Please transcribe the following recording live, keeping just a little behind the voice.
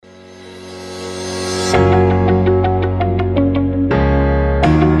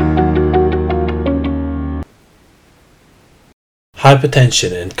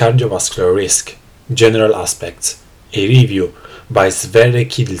Hypertension and cardiovascular risk, general aspects, a review by Sverre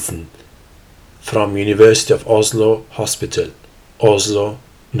Kidelsen from University of Oslo Hospital, Oslo,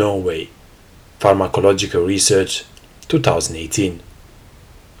 Norway. Pharmacological Research, 2018.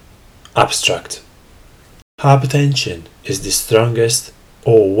 Abstract. Hypertension is the strongest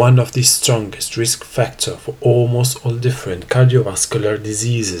or one of the strongest risk factors for almost all different cardiovascular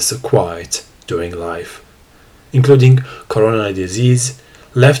diseases acquired during life, including coronary disease,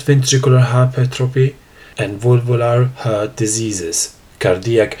 left ventricular hypertrophy, and valvular heart diseases,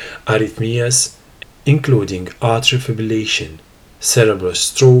 cardiac arrhythmias, including atrial fibrillation, cerebral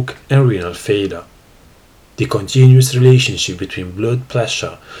stroke, and renal failure. The continuous relationship between blood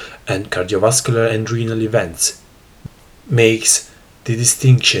pressure and cardiovascular and renal events makes the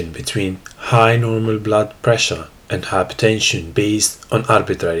distinction between high normal blood pressure and hypertension based on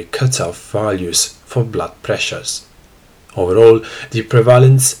arbitrary cutoff values for blood pressures. Overall, the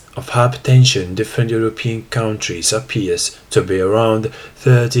prevalence of hypertension in different European countries appears to be around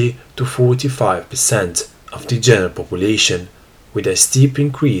 30 to 45% of the general population, with a steep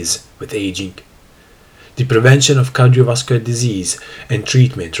increase with aging. The prevention of cardiovascular disease and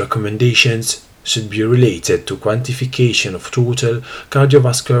treatment recommendations should be related to quantification of total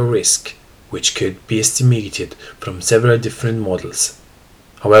cardiovascular risk, which could be estimated from several different models.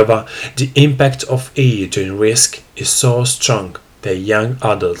 However, the impact of age and risk is so strong that young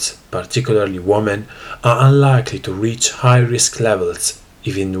adults, particularly women, are unlikely to reach high risk levels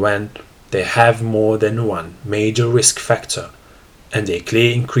even when they have more than one major risk factor and a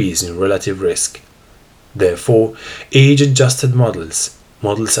clear increase in relative risk. Therefore, age-adjusted models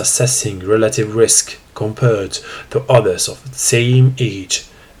assessing relative risk compared to others of the same age,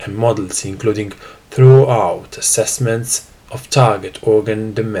 and models including throughout assessments of target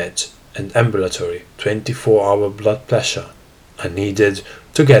organ damage and ambulatory 24-hour blood pressure are needed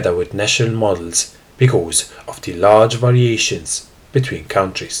together with national models because of the large variations between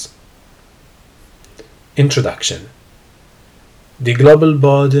countries. Introduction. The Global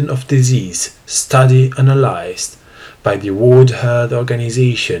Burden of Disease study analyzed by the World Health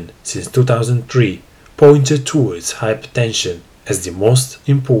Organization since 2003 pointed towards hypertension as the most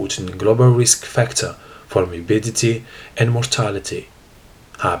important global risk factor for morbidity and mortality.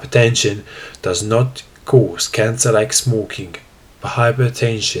 Hypertension does not cause cancer like smoking, but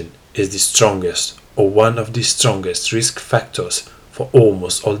hypertension is the strongest or one of the strongest risk factors for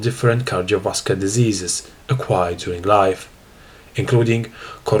almost all different cardiovascular diseases acquired during life, including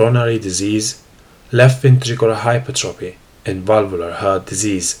coronary disease, left ventricular hypertrophy, and valvular heart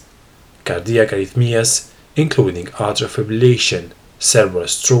disease, cardiac arrhythmias, including atrial fibrillation, cerebral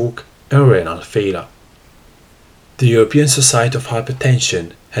stroke, and renal failure. The European Society of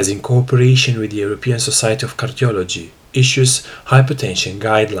Hypertension has, in cooperation with the European Society of Cardiology, issues hypertension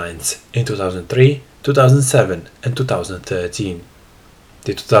guidelines in 2003, 2007, and 2013.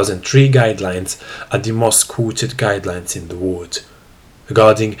 The 2003 guidelines are the most quoted guidelines in the world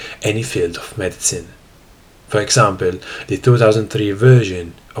regarding any field of medicine. For example, the 2003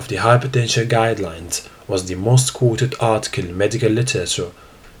 version of the hypertension guidelines was the most quoted article in medical literature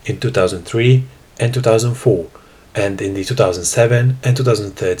in 2003 and 2004, and in the 2007 and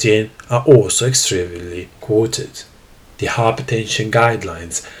 2013 are also extremely quoted. The hypertension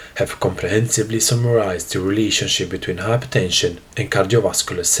guidelines have comprehensively summarized the relationship between hypertension and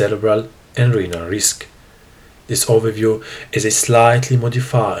cardiovascular, cerebral, and renal risk. This overview is a slightly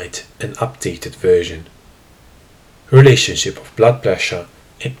modified and updated version. Relationship of blood pressure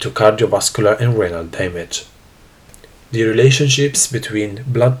to cardiovascular and renal damage. The relationships between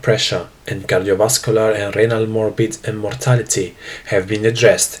blood pressure and cardiovascular and renal morbid and mortality have been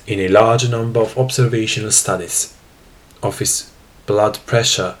addressed in a large number of observational studies. Office blood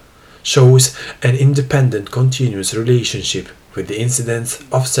pressure shows an independent continuous relationship with the incidence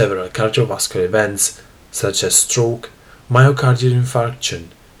of several cardiovascular events such as stroke, myocardial infarction,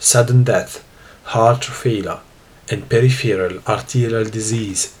 sudden death, heart failure, and peripheral arterial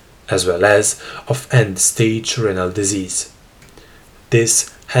disease, as well as of end-stage renal disease.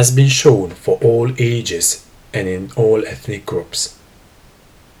 This has been shown for all ages and in all ethnic groups.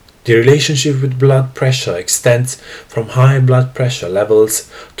 The relationship with blood pressure extends from high blood pressure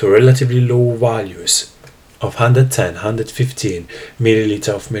levels to relatively low values of 110-115 ml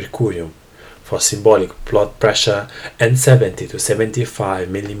of mercurium for systolic blood pressure and 70 to 75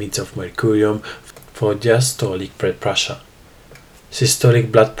 mm of mercurium for diastolic blood pressure.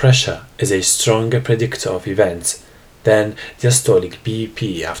 Systolic blood pressure is a stronger predictor of events than diastolic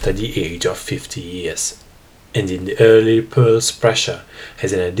BP after the age of 50 years, and in the early pulse pressure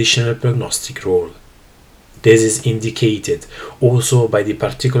has an additional prognostic role. This is indicated also by the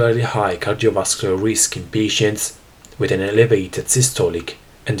particularly high cardiovascular risk in patients with an elevated systolic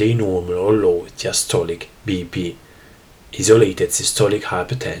and a normal or low diastolic BP, isolated systolic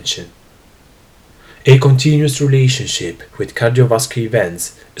hypertension. A continuous relationship with cardiovascular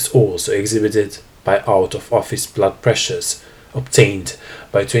events is also exhibited by out-of-office blood pressures obtained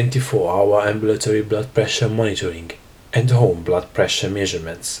by 24-hour ambulatory blood pressure monitoring and home blood pressure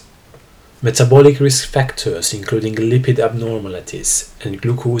measurements. Metabolic risk factors including lipid abnormalities and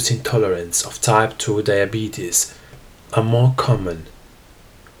glucose intolerance of type 2 diabetes are more common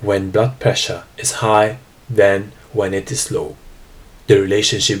when blood pressure is high than when it is low. The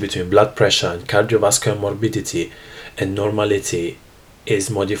relationship between blood pressure and cardiovascular morbidity and normality is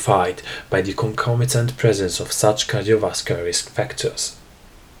modified by the concomitant presence of such cardiovascular risk factors.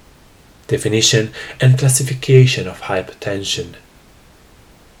 Definition and classification of hypertension.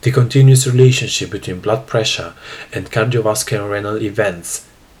 The continuous relationship between blood pressure and cardiovascular renal events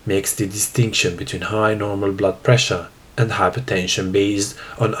makes the distinction between high normal blood pressure and hypertension based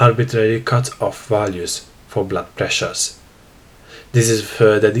on arbitrary cut-off values for blood pressures. This is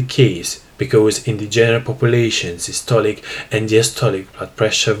further the case because in the general population systolic and diastolic blood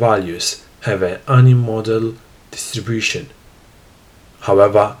pressure values have an unimodal distribution.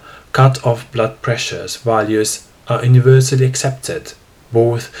 However, cut-off blood pressure values are universally accepted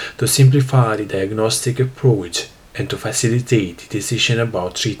both to simplify the diagnostic approach and to facilitate the decision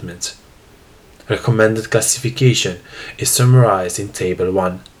about treatment. Recommended classification is summarized in Table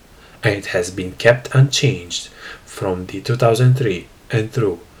 1, and it has been kept unchanged from the 2003 and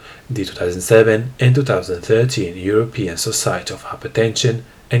through the 2007 and 2013 European Society of Hypertension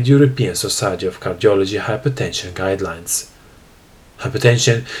and European Society of Cardiology Hypertension Guidelines.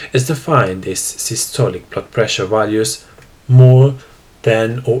 Hypertension is defined as systolic blood pressure values more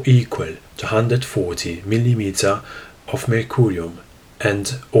than or equal to 140 mm of mercurium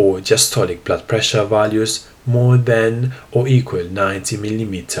and or diastolic blood pressure values more than or equal 90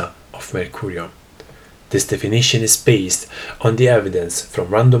 mm of mercurium. This definition is based on the evidence from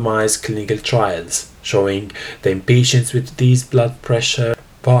randomized clinical trials showing that in patients with these blood pressure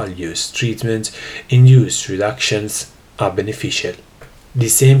values, treatment-induced reductions are beneficial. The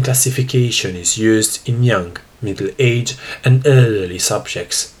same classification is used in young, middle-aged, and elderly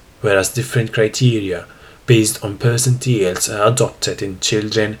subjects, whereas different criteria based on percentiles are adopted in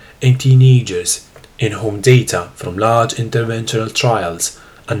children and teenagers. In-home data from large interventional trials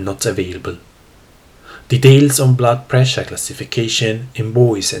are not available. Details on blood pressure classification in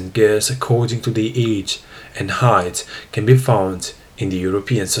boys and girls according to their age and height can be found in the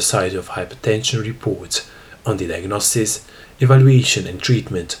European Society of Hypertension report on the diagnosis, evaluation and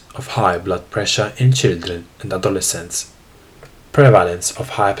treatment of high blood pressure in children and adolescents. Prevalence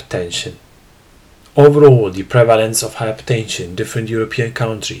of hypertension. Overall, the prevalence of hypertension in different European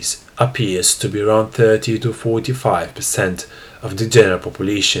countries appears to be around 30 to 45% of the general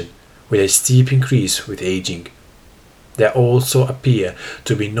population, with a steep increase with aging. There also appear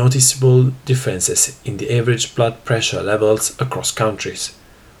to be noticeable differences in the average blood pressure levels across countries,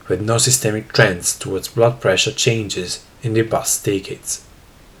 with no systemic trends towards blood pressure changes in the past decades.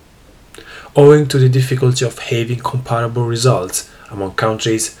 Owing to the difficulty of having comparable results among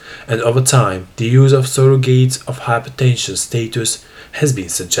countries and over time, the use of surrogates of hypertension status has been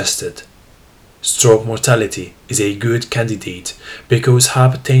suggested. Stroke mortality is a good candidate because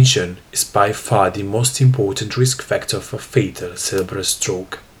hypertension is by far the most important risk factor for fatal cerebral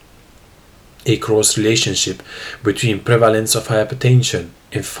stroke. A close relationship between prevalence of hypertension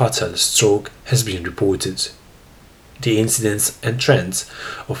and fatal stroke has been reported. The incidence and trends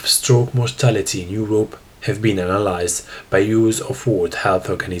of stroke mortality in Europe have been analyzed by use of World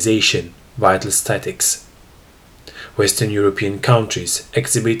Health Organization vital statistics. Western European countries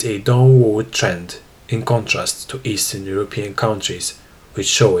exhibit a downward trend in contrast to Eastern European countries, which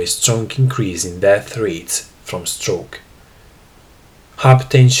show a strong increase in death rates from stroke.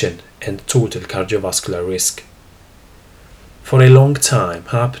 Hypertension and total cardiovascular risk. For a long time,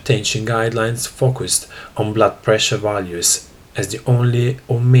 hypertension guidelines focused on blood pressure values as the only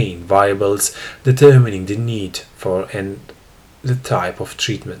or main variables determining the need for and the type of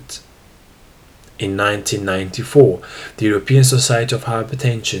treatment. In 1994, the European Society of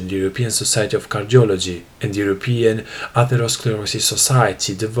Hypertension, the European Society of Cardiology, and the European Atherosclerosis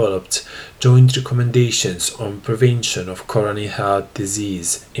Society developed joint recommendations on prevention of coronary heart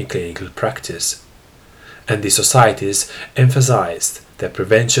disease in clinical practice. And the societies emphasized that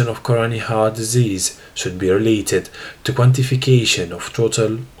prevention of coronary heart disease should be related to quantification of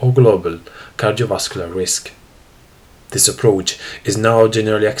total or global cardiovascular risk. This approach is now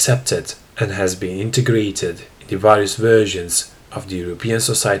generally accepted and has been integrated in the various versions of the European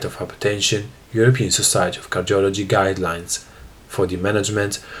Society of Hypertension, European Society of Cardiology guidelines for the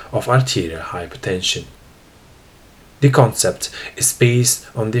management of arterial hypertension. The concept is based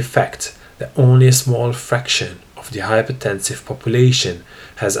on the fact that only a small fraction of the hypertensive population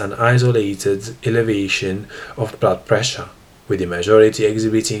has an isolated elevation of blood pressure, with the majority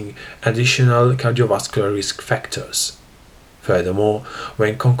exhibiting additional cardiovascular risk factors. Furthermore,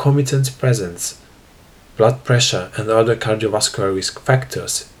 when concomitant presence, blood pressure and other cardiovascular risk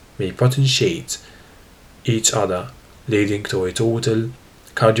factors may potentiate each other, leading to a total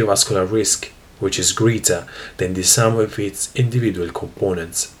cardiovascular risk which is greater than the sum of its individual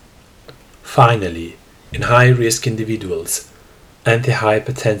components. Finally, in high-risk individuals,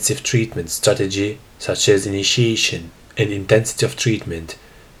 antihypertensive treatment strategy such as initiation and intensity of treatment,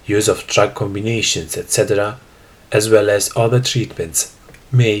 use of drug combinations, etc., as well as other treatments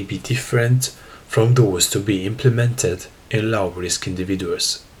may be different from those to be implemented in low-risk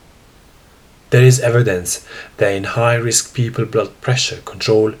individuals. There is evidence that in high-risk people blood pressure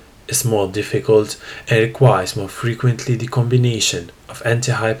control is more difficult and requires more frequently the combination of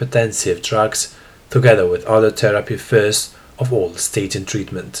antihypertensive drugs together with other therapy first of all statin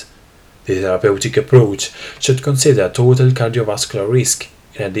treatment. The therapeutic approach should consider total cardiovascular risk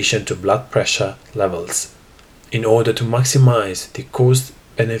in addition to blood pressure levels in order to maximize the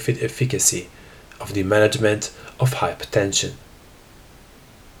cost-benefit efficacy of the management of hypertension.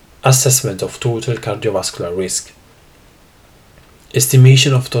 Assessment of total cardiovascular risk.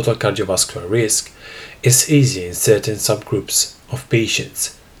 Estimation of total cardiovascular risk is easy in certain subgroups of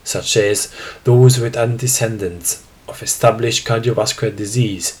patients, such as those with antecedents of established cardiovascular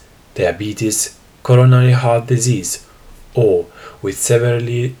disease, diabetes, coronary heart disease, or with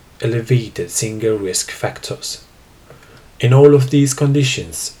severely elevated single risk factors. In all of these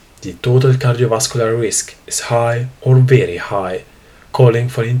conditions, the total cardiovascular risk is high or very high, calling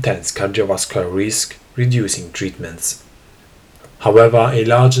for intense cardiovascular risk reducing treatments. However, a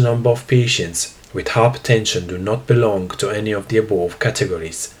large number of patients with hypertension do not belong to any of the above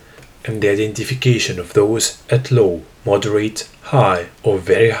categories, and the identification of those at low, moderate, high, or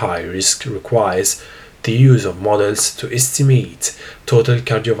very high risk requires the use of models to estimate total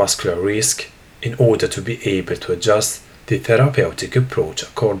cardiovascular risk in order to be able to adjust the therapeutic approach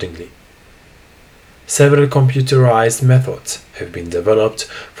accordingly. Several computerized methods have been developed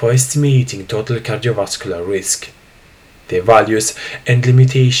for estimating total cardiovascular risk. Their values and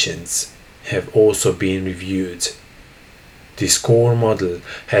limitations have also been reviewed. The SCORE model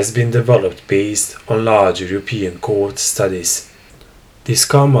has been developed based on large European cohort studies. The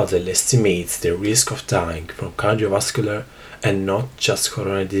SCORE model estimates the risk of dying from cardiovascular and not just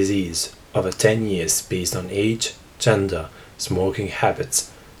coronary disease over 10 years based on age, gender, smoking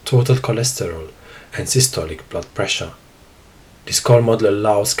habits, total cholesterol, and systolic blood pressure. The SCORE model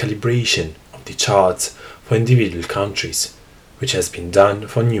allows calibration of the charts for individual countries, which has been done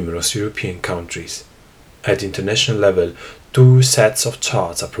for numerous European countries. At international level, two sets of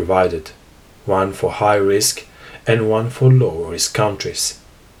charts are provided, one for high risk and one for low risk countries.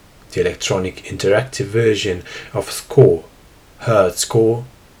 The electronic interactive version of SCORE, HeartScore,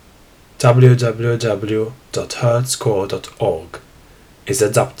 www.heartscore.org, is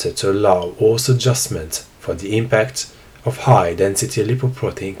adapted to allow also adjustment for the impact of high density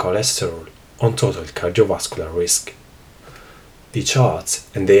lipoprotein cholesterol on total cardiovascular risk. The charts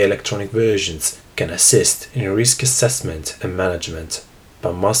and their electronic versions can assist in risk assessment and management,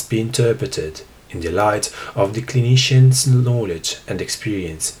 but must be interpreted in the light of the clinician's knowledge and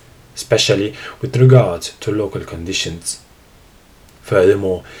experience, especially with regard to local conditions.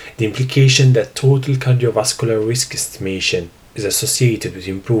 Furthermore, the implication that total cardiovascular risk estimation is associated with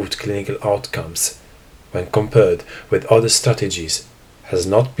improved clinical outcomes when compared with other strategies has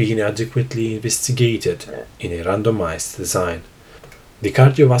not been adequately investigated in a randomized design. The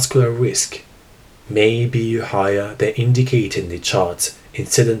cardiovascular risk may be higher than indicated in the charts in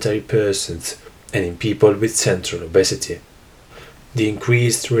sedentary persons and in people with central obesity. The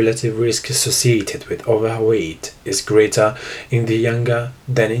increased relative risk associated with overweight is greater in the younger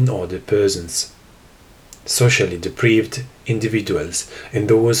than in older persons. Socially deprived individuals and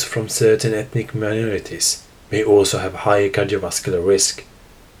those from certain ethnic minorities may also have higher cardiovascular risk.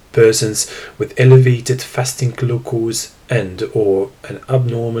 Persons with elevated fasting glucose and/or an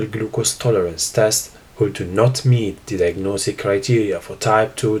abnormal glucose tolerance test who do not meet the diagnostic criteria for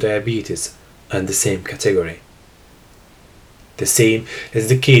type 2 diabetes are in the same category. The same is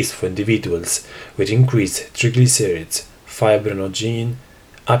the case for individuals with increased triglycerides, fibrinogen,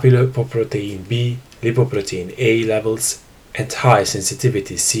 apolipoprotein B, lipoprotein A levels, and high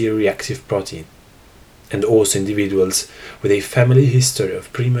sensitivity C-reactive protein, and also individuals with a family history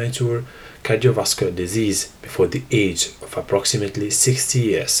of premature cardiovascular disease before the age of approximately 60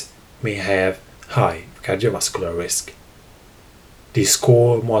 years may have high cardiovascular risk. The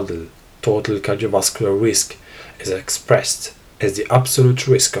SCORE model total cardiovascular risk is expressed as the absolute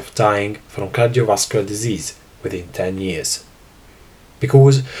risk of dying from cardiovascular disease within 10 years.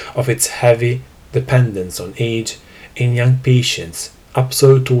 Because of its heavy dependence on age, in young patients,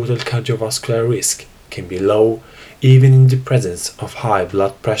 absolute total cardiovascular risk can be low even in the presence of high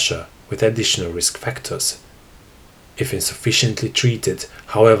blood pressure with additional risk factors. If insufficiently treated,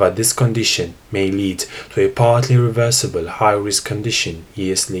 however, this condition may lead to a partly reversible high-risk condition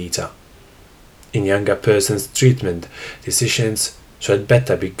years later. In younger persons, treatment decisions should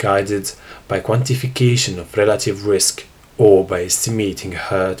better be guided by quantification of relative risk or by estimating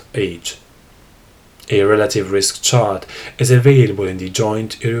heart age. A relative risk chart is available in the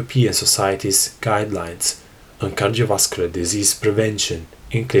Joint European Society's Guidelines on Cardiovascular Disease Prevention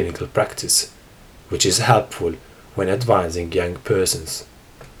in Clinical Practice, which is helpful when advising young persons.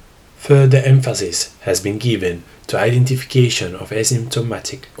 Further emphasis has been given to identification of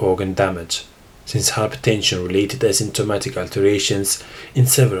asymptomatic organ damage, since hypertension-related asymptomatic alterations in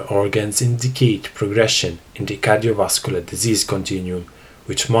several organs indicate progression in the cardiovascular disease continuum,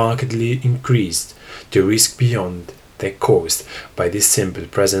 which markedly increased the risk beyond that caused by the simple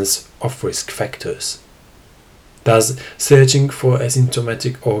presence of risk factors. Thus, searching for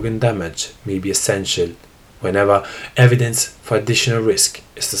asymptomatic organ damage may be essential whenever evidence for additional risk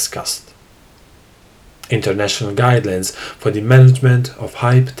is discussed. International guidelines for the management of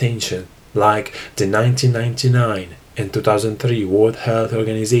hypertension, like the 1999 and 2003 World Health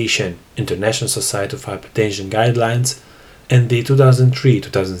Organization International Society of Hypertension Guidelines, and the 2003,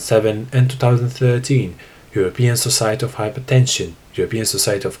 2007 and 2013 European Society of Hypertension, European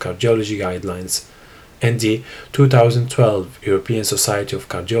Society of Cardiology Guidelines, and the 2012 European Society of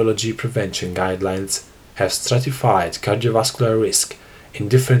Cardiology Prevention Guidelines have stratified cardiovascular risk in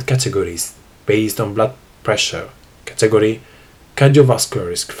different categories based on blood pressure category, cardiovascular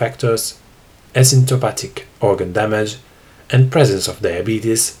risk factors, asymptomatic organ damage, and presence of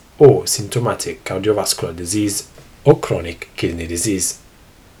diabetes or symptomatic cardiovascular disease or chronic kidney disease.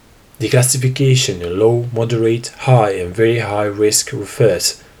 The classification in low, moderate, high and very high risk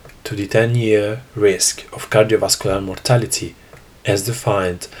refers to the 10-year risk of cardiovascular mortality as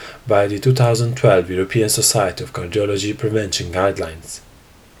defined by the 2012 European Society of Cardiology Prevention Guidelines.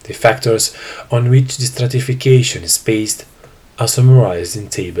 The factors on which the stratification is based are summarized in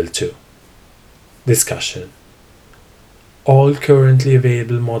Table 2. Discussion. All currently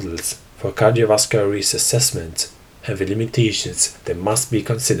available models for cardiovascular risk assessment have limitations that must be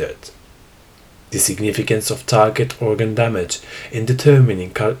considered. The significance of target organ damage in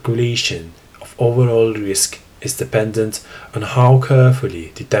determining calculation of overall risk is dependent on how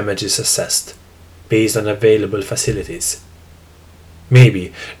carefully the damage is assessed, based on available facilities.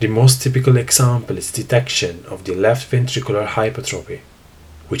 Maybe the most typical example is detection of the left ventricular hypertrophy,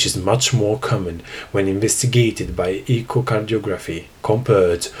 which is much more common when investigated by echocardiography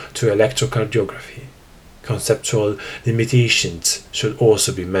compared to electrocardiography. Conceptual limitations should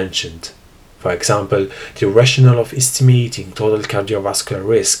also be mentioned. For example, the rationale of estimating total cardiovascular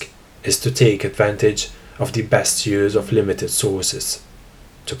risk is to take advantage of the best use of limited sources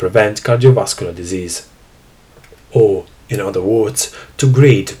to prevent cardiovascular disease, or, in other words, to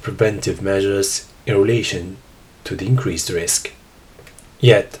grade preventive measures in relation to the increased risk.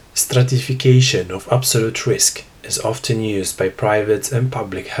 Yet, stratification of absolute risk is often used by private and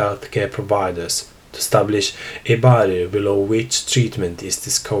public healthcare providers to establish a barrier below which treatment is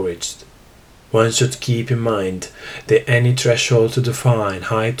discouraged. One should keep in mind that any threshold to define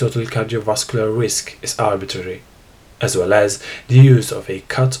high total cardiovascular risk is arbitrary, as well as the use of a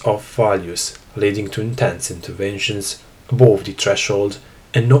cut-off values leading to intense interventions above the threshold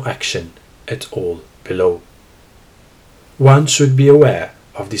and no action at all below. One should be aware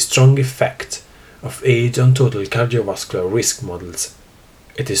of the strong effect of age on total cardiovascular risk models.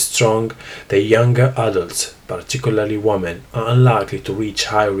 It is strong that younger adults, particularly women, are unlikely to reach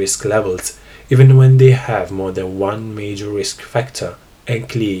high risk levels even when they have more than one major risk factor and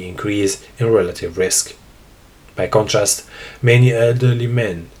clear increase in relative risk. By contrast, many elderly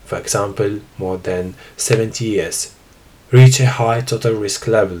men, for example more than 70 years, reach a high total risk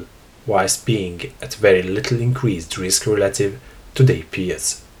level whilst being at very little increased risk relative to their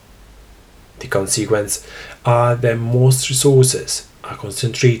peers. The consequence are that most resources are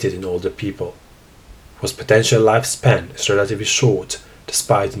concentrated in older people, whose potential lifespan is relatively short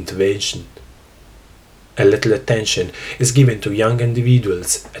despite intervention. and little attention is given to young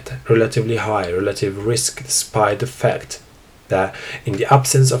individuals at relatively high relative risk despite the fact that in the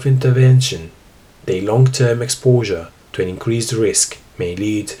absence of intervention, their long-term exposure to an increased risk may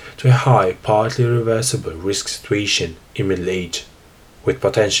lead to a high, partly reversible risk situation in middle age, with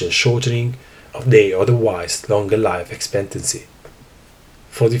potential shortening of their otherwise longer life expectancy.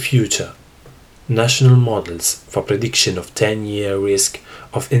 For the future, national models for prediction of 10-year risk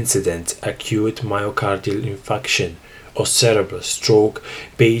of incident acute myocardial infarction or cerebral stroke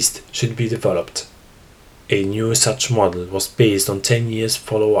based should be developed. A new such model was based on 10 years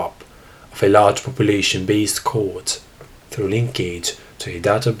follow-up of a large population-based cohort through linkage to a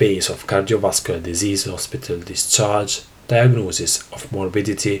database of cardiovascular disease hospital discharge, diagnosis of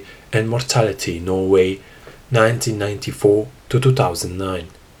morbidity and mortality in Norway 1994 to 2009.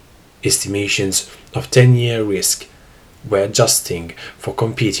 Estimations of 10-year risk were adjusting for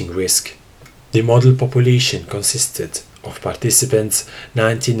competing risk. The model population consisted of participants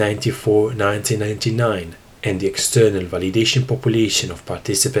 1994-1999 and the external validation population of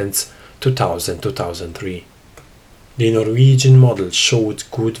participants 2000-2003. The Norwegian model showed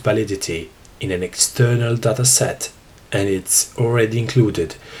good validity in an external dataset and it's already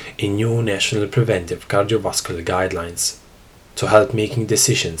included in new national preventive cardiovascular guidelines to help making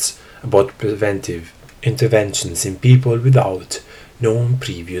decisions about preventive interventions in people without known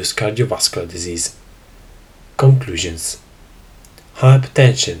previous cardiovascular disease. Conclusions: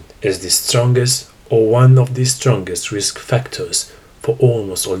 hypertension is the strongest or one of the strongest risk factors for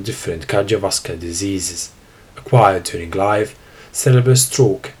almost all different cardiovascular diseases acquired during life, cerebral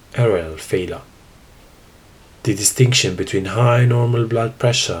stroke, and renal failure. The distinction between high normal blood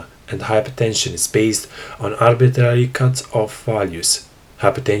pressure and hypertension is based on arbitrary cut-off values,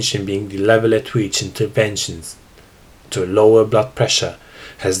 hypertension being the level at which interventions to lower blood pressure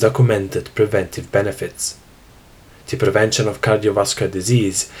has documented preventive benefits. The prevention of cardiovascular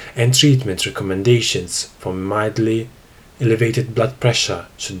disease and treatment recommendations for mildly elevated blood pressure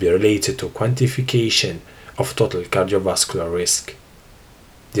should be related to quantification of total cardiovascular risk.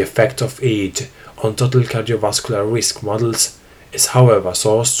 The effect of age on total cardiovascular risk models is however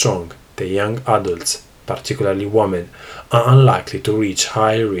so strong that young adults, particularly women, are unlikely to reach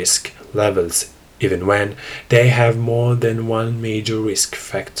high risk levels even when they have more than one major risk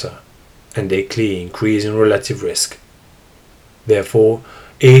factor, and they clearly increase in relative risk. Therefore,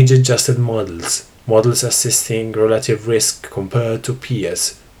 age-adjusted models assessing relative risk compared to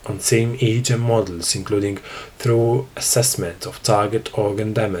peers on same age and models including through assessment of target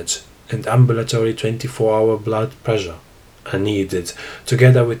organ damage and ambulatory 24-hour blood pressure are needed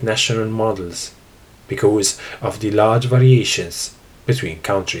together with national models because of the large variations between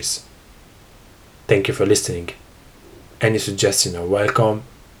countries. Thank you for listening. Any suggestions are welcome,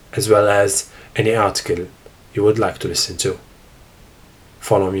 as well as any article you would like to listen to.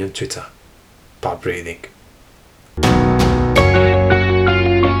 Follow me on Twitter, Pub Reading.